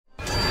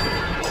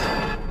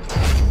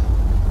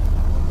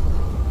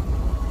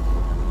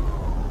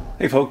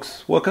Hey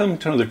folks, welcome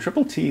to another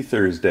Triple T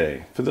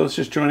Thursday. For those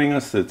just joining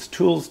us, that's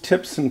tools,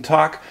 tips, and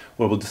talk,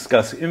 where we'll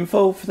discuss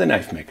info for the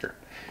knife maker.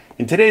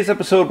 In today's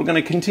episode, we're going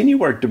to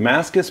continue our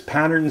Damascus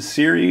pattern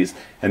series,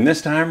 and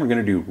this time we're going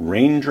to do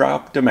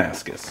Raindrop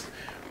Damascus.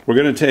 We're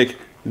going to take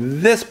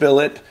this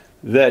billet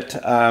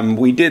that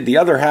we did the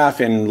other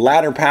half in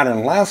ladder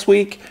pattern last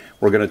week.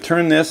 We're going to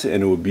turn this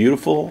into a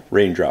beautiful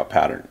raindrop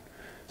pattern.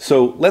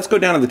 So let's go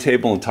down to the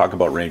table and talk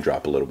about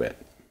raindrop a little bit.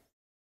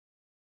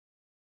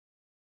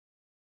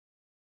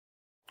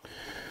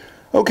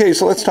 Okay,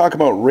 so let's talk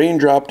about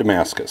Raindrop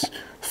Damascus.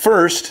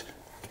 First,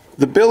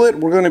 the billet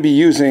we're going to be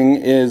using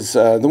is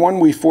the one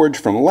we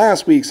forged from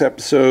last week's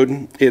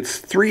episode. It's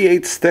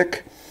 3/8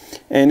 thick,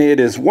 and it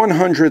is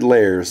 100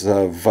 layers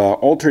of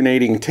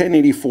alternating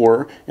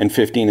 1084 and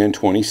 15 and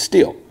 20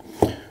 steel.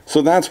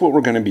 So that's what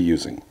we're going to be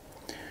using.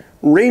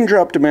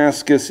 Raindrop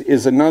Damascus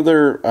is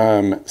another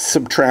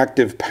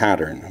subtractive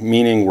pattern,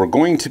 meaning we're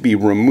going to be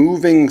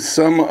removing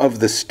some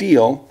of the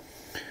steel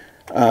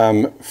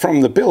from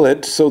the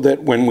billet so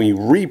that when we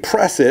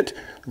repress it,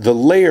 the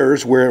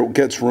layers where it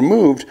gets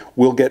removed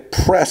will get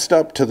pressed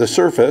up to the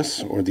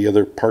surface, or the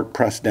other part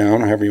pressed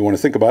down, however you want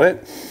to think about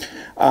it,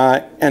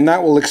 and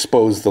that will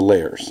expose the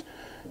layers.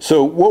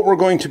 So what we're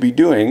going to be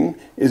doing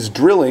is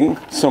drilling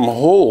some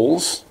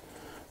holes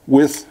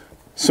with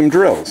some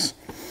drills.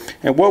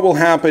 And what will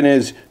happen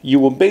is you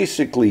will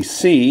basically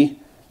see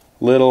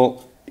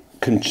little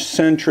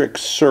concentric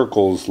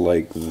circles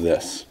like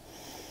this.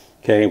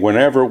 Okay,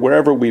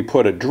 wherever we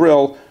put a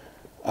drill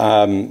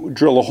a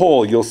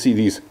hole, you'll see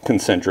these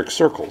concentric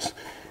circles,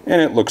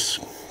 and it looks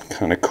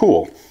kind of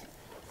cool.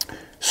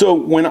 So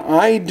when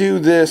I do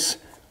this,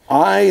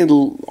 I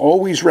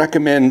always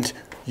recommend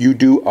you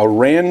do a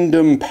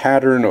random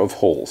pattern of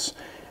holes,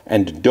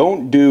 and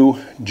don't do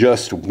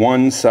just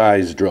one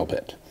size drill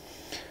bit.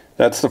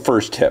 That's the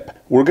first tip.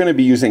 We're going to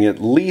be using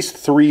at least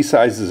 3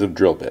 sizes of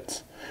drill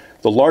bits.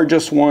 The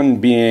largest one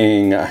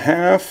being a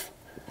half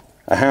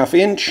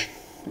inch.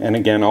 And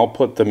again, I'll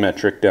put the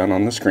metric down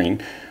on the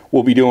screen.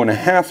 We'll be doing a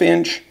 1/2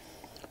 inch,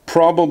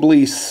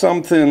 probably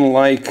something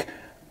like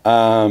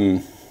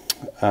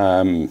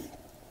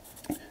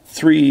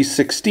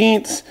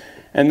 3/16,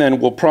 and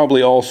then we'll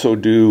probably also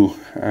do,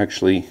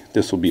 actually,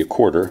 this will be a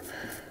quarter,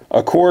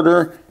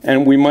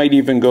 and we might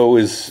even go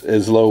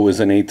as low as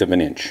 1/8 of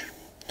an inch.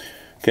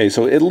 Okay,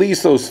 so at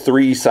least those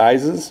 3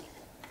 sizes,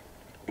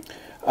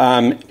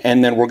 and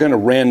then we're going to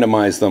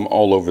randomize them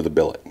all over the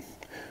billet.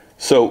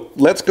 So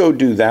let's go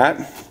do that.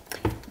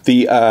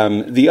 The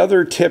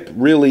other tip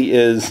really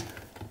is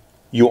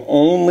you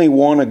only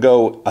want to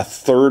go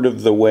 1/3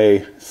 of the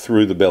way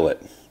through the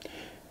billet,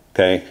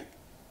 okay?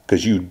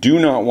 Because you do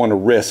not want to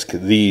risk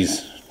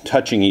these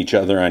touching each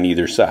other on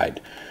either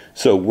side.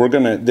 So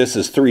this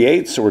is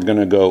 3/8, so we're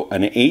gonna go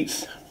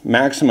 1/8,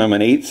 maximum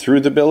 1/8 through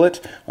the billet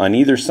on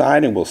either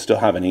side, and we'll still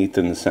have 1/8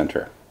 in the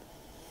center.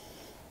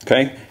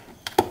 Okay?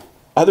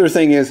 Other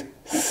thing is,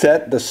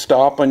 set the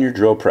stop on your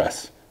drill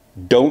press.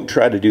 Don't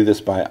try to do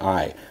this by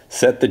eye.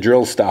 Set the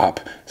drill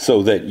stop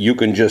so that you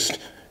can just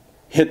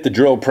hit the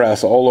drill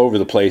press all over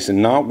the place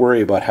and not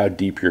worry about how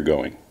deep you're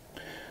going.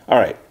 All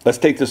right, let's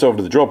take this over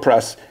to the drill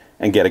press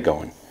and get it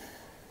going.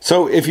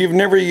 So if you've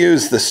never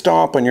used the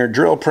stop on your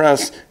drill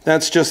press,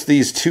 that's just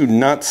these 2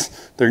 nuts.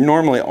 They're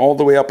normally all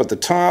the way up at the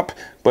top,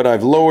 but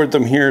I've lowered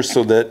them here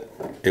so that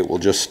it will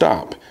just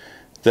stop.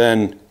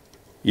 Then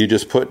you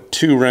just put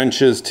 2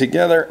 wrenches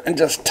together and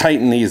just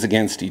tighten these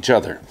against each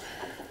other.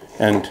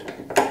 And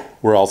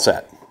we're all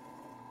set.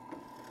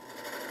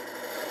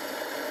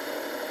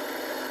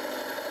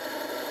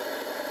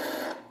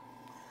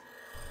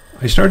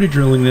 I started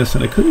drilling this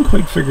and I couldn't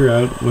quite figure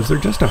out, was there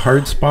just a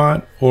hard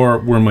spot or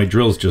were my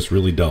drills just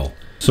really dull?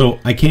 So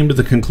I came to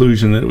the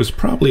conclusion that it was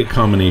probably a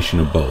combination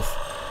of both.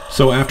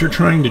 So after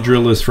trying to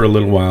drill this for a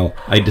little while,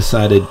 I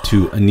decided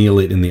to anneal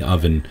it in the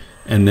oven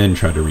and then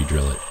try to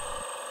re-drill it.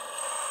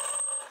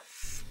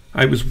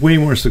 I was way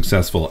more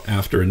successful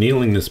after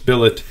annealing this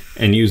billet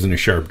and using a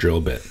sharp drill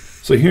bit.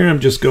 So here I'm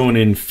just going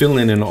in,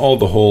 filling in all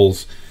the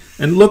holes,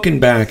 and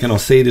looking back, and I'll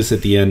say this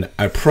at the end,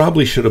 I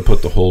probably should have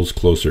put the holes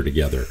closer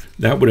together.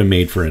 That would have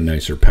made for a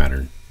nicer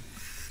pattern.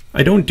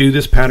 I don't do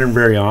this pattern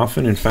very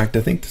often. In fact,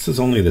 I think this is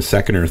only the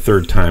 2nd or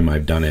 3rd time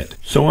I've done it.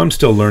 So I'm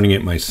still learning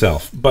it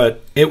myself,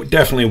 but it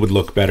definitely would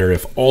look better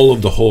if all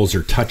of the holes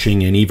are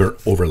touching and even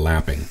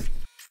overlapping.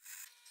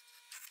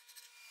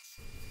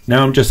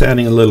 Now I'm just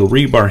adding a little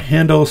rebar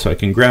handle so I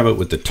can grab it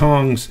with the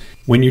tongs.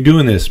 When you're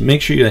doing this,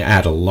 make sure you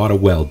add a lot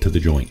of weld to the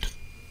joint.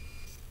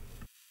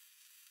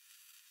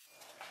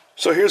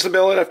 So here's the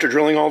billet after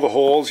drilling all the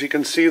holes. You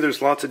can see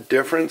there's lots of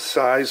different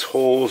size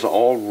holes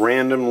all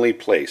randomly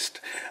placed.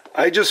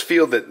 I just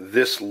feel that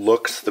this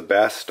looks the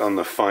best on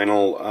the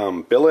final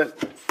billet,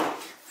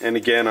 and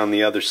again on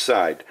the other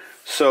side.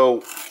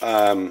 So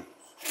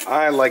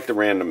I like the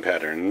random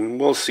pattern.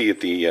 We'll see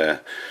at the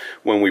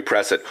when we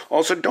press it.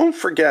 Also, don't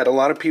forget, a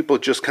lot of people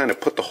just kind of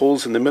put the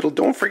holes in the middle.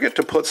 Don't forget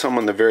to put some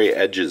on the very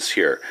edges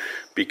here,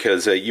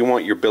 because you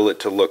want your billet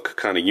to look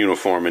kind of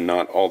uniform and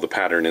not all the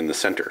pattern in the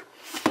center.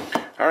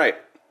 All right,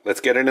 let's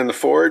get it in the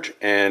forge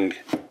and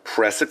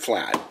press it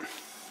flat.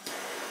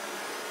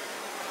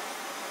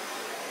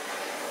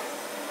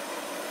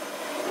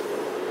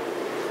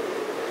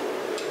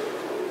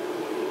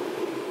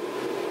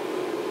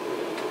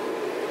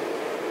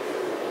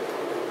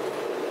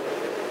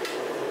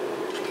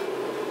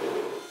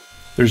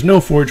 There's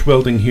no forge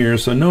welding here,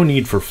 so no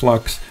need for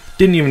flux.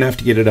 Didn't even have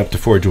to get it up to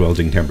forge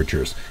welding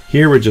temperatures.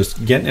 Here we're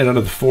just getting it out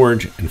of the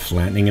forge and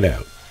flattening it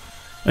out.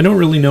 I don't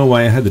really know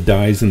why I had the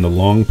dies in the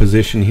long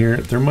position here.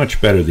 They're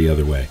much better the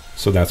other way,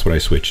 so that's what I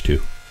switched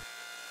to.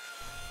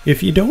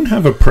 If you don't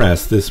have a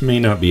press, this may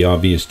not be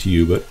obvious to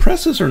you, but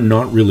presses are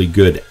not really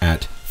good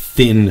at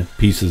thin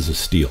pieces of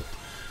steel.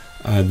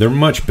 They're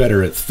much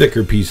better at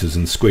thicker pieces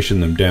and squishing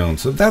them down,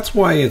 so that's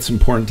why it's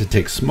important to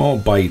take small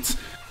bites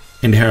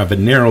and have a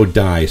narrow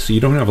die so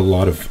you don't have a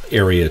lot of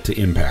area to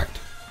impact.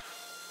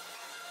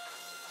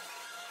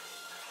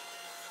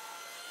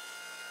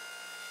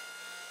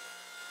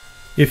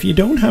 If you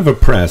don't have a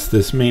press,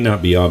 this may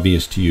not be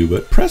obvious to you,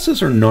 but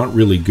presses are not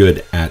really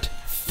good at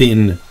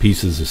thin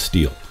pieces of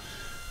steel.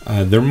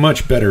 They're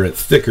much better at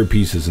thicker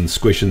pieces and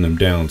squishing them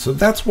down, so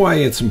that's why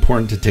it's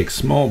important to take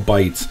small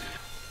bites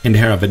and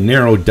have a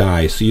narrow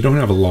die so you don't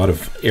have a lot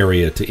of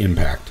area to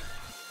impact.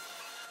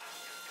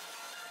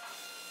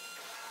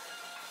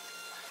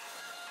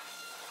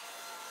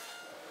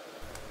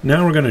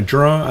 Now we're going to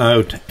draw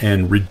out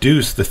and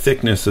reduce the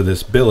thickness of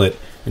this billet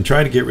and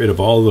try to get rid of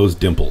all those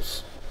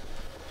dimples.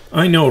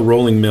 I know a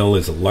rolling mill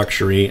is a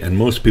luxury and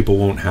most people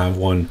won't have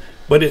one,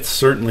 but it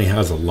certainly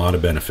has a lot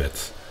of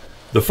benefits.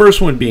 The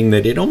first one being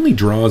that it only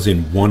draws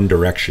in one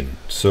direction,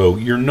 so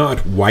you're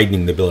not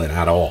widening the billet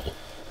at all.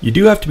 You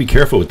do have to be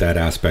careful with that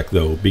aspect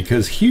though,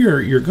 because here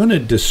you're going to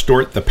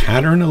distort the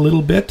pattern a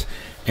little bit,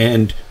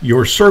 and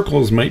your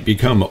circles might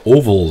become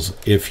ovals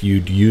if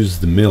you'd use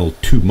the mill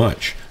too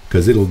much,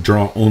 because it'll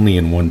draw only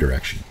in one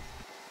direction.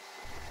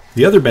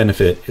 The other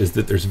benefit is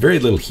that there's very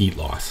little heat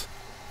loss.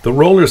 The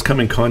rollers come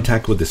in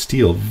contact with the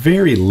steel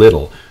very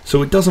little,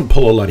 so it doesn't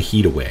pull a lot of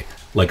heat away,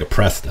 like a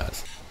press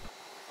does.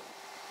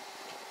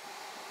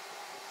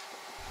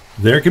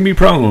 There can be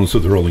problems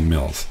with rolling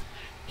mills.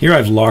 Here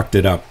I've locked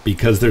it up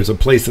because there's a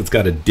place that's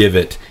got a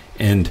divot,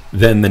 and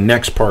then the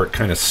next part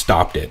kind of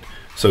stopped it.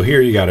 So here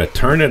you got to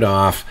turn it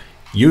off,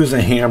 use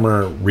a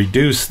hammer,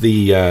 reduce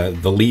the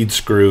lead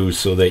screw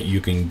so that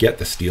you can get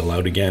the steel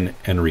out again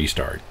and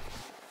restart.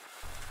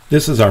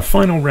 This is our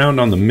final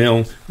round on the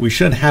mill. We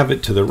should have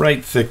it to the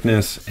right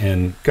thickness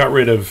and got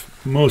rid of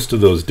most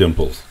of those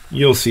dimples.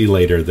 You'll see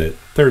later that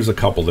there's a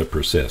couple that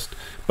persist,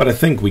 but I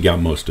think we got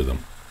most of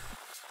them.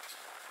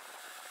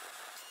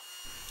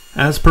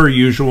 As per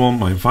usual,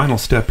 my final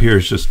step here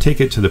is just take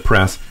it to the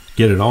press,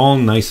 get it all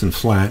nice and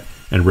flat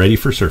and ready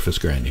for surface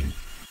grinding.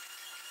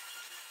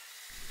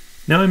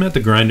 Now I'm at the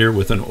grinder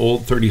with an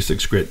old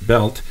 36 grit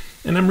belt,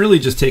 and I'm really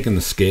just taking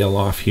the scale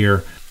off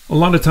here. A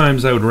lot of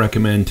times I would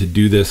recommend to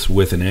do this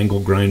with an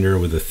angle grinder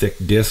with a thick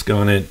disc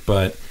on it,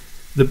 but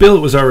the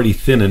billet was already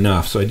thin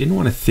enough, so I didn't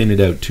want to thin it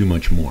out too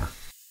much more.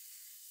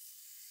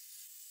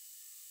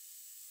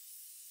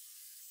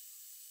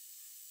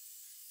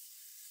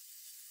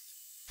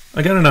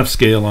 I got enough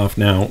scale off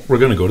now. We're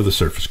going to go to the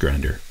surface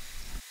grinder.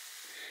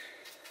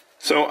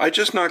 So I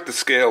just knocked the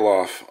scale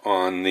off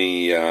on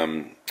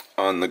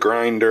the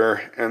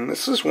grinder, and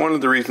this is one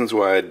of the reasons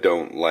why I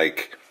don't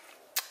like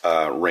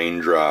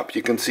Raindrop.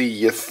 You can see,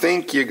 you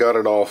think you got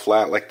it all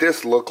flat. Like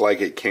this looked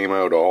like it came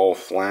out all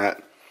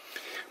flat,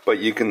 but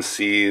you can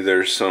see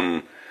there's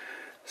some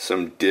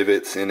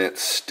divots in it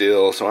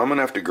still, so I'm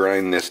gonna have to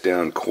grind this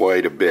down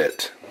quite a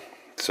bit.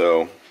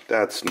 So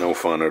that's no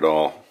fun at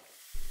all.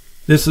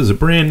 This is a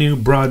brand new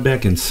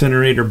Broadbeck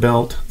incinerator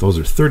belt. Those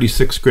are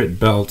 36 grit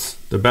belts,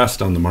 the best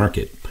on the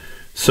market.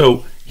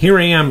 So here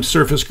I am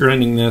surface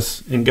grinding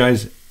this, and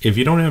guys, if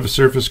you don't have a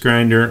surface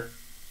grinder,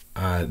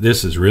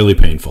 this is really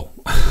painful.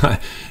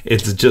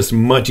 It's just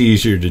much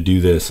easier to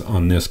do this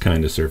on this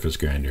kind of surface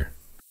grinder.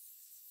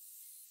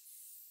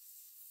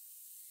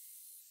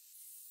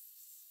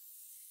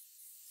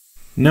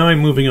 Now I'm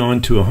moving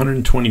on to a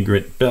 120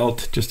 grit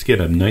belt just to get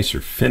a nicer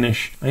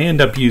finish. I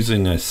end up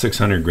using a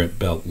 600 grit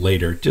belt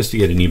later just to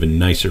get an even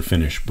nicer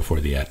finish before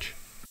the etch.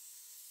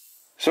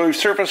 So we've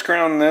surface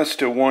ground this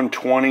to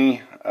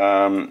 120.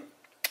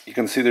 You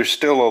can see there's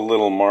still a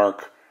little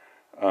mark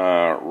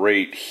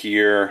right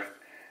here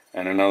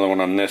and another one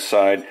on this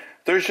side.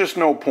 There's just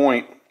no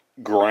point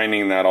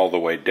grinding that all the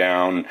way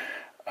down.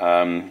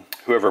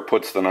 Whoever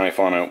puts the knife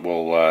on it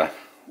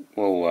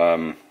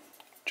will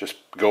just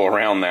go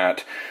around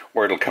that,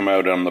 or it'll come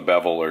out on the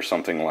bevel or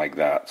something like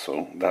that,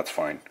 so that's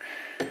fine.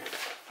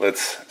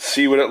 Let's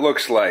see what it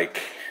looks like.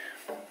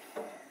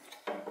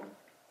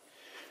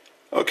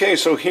 Okay,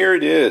 so here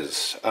it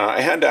is.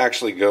 I had to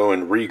actually go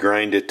and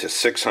regrind it to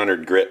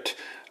 600 grit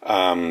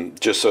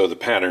just so the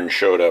pattern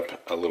showed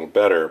up a little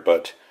better,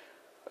 but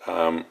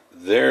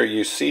there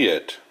you see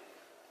it.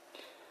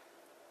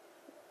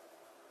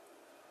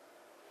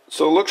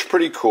 So it looks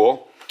pretty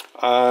cool.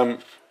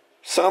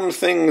 Some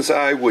things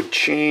I would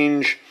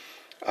change.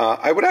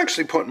 I would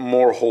actually put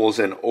more holes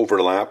in,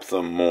 overlap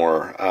them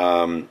more.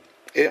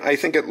 I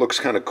think it looks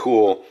kind of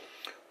cool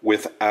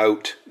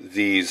without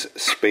these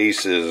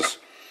spaces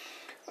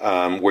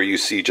where you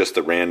see just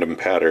the random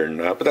pattern.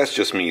 But that's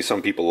just me.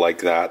 Some people like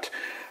that.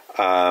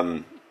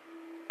 I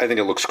think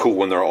it looks cool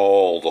when the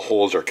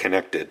holes are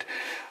connected.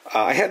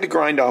 I had to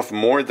grind off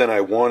more than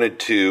I wanted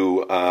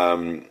to,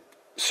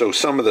 so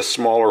some of the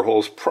smaller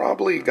holes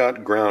probably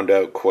got ground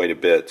out quite a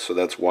bit, so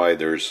that's why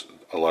there's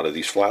a lot of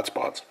these flat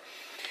spots.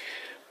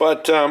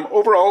 But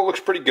overall, it looks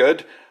pretty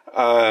good.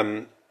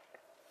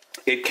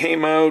 It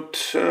came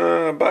out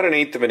about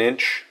 1/8 of an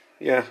inch.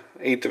 Yeah,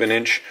 1/8 of an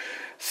inch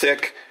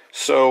thick.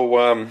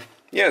 So,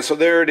 yeah, so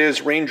there it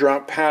is,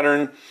 raindrop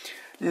pattern.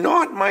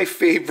 Not my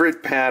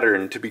favorite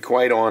pattern, to be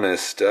quite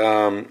honest.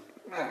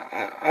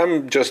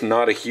 I'm just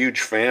not a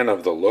huge fan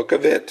of the look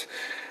of it.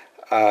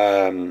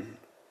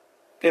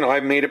 You know,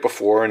 I've made it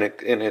before, and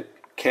it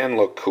can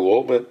look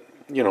cool, but,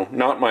 you know,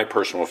 not my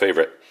personal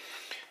favorite.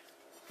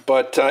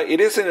 But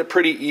it isn't a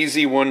pretty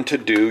easy one to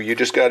do. You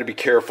just got to be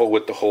careful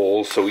with the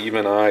holes. So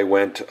even I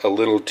went a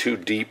little too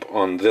deep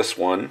on this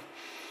one.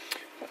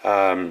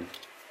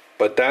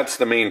 But that's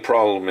the main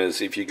problem,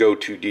 is if you go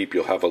too deep,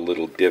 you'll have a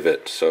little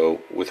divot.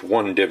 So with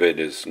one divot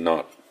is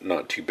not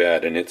too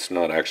bad, and it's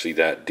not actually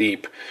that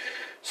deep.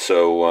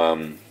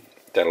 So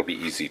that'll be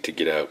easy to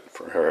get out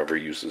for whoever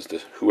uses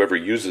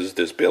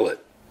this billet.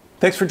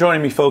 Thanks for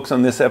joining me, folks,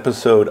 on this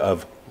episode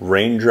of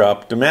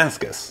Raindrop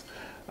Damascus.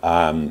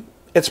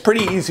 It's a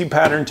pretty easy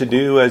pattern to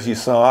do, as you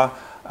saw.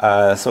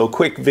 So a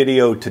quick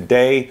video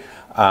today.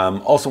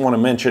 Also want to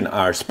mention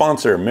our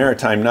sponsor,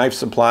 Maritime Knife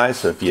Supply.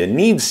 So if you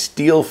need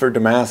steel for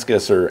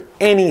Damascus or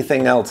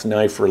anything else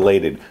knife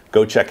related,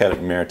 go check out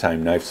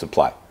Maritime Knife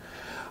Supply.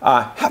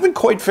 Haven't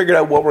quite figured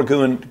out what we're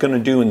going to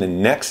do in the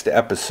next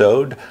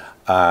episode.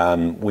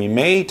 We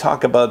may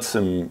talk about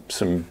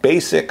some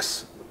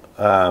basics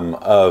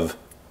of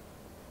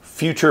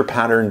future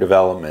pattern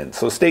development.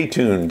 So stay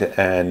tuned,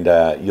 and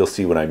you'll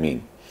see what I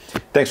mean.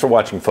 Thanks for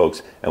watching,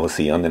 folks, and we'll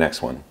see you on the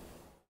next one.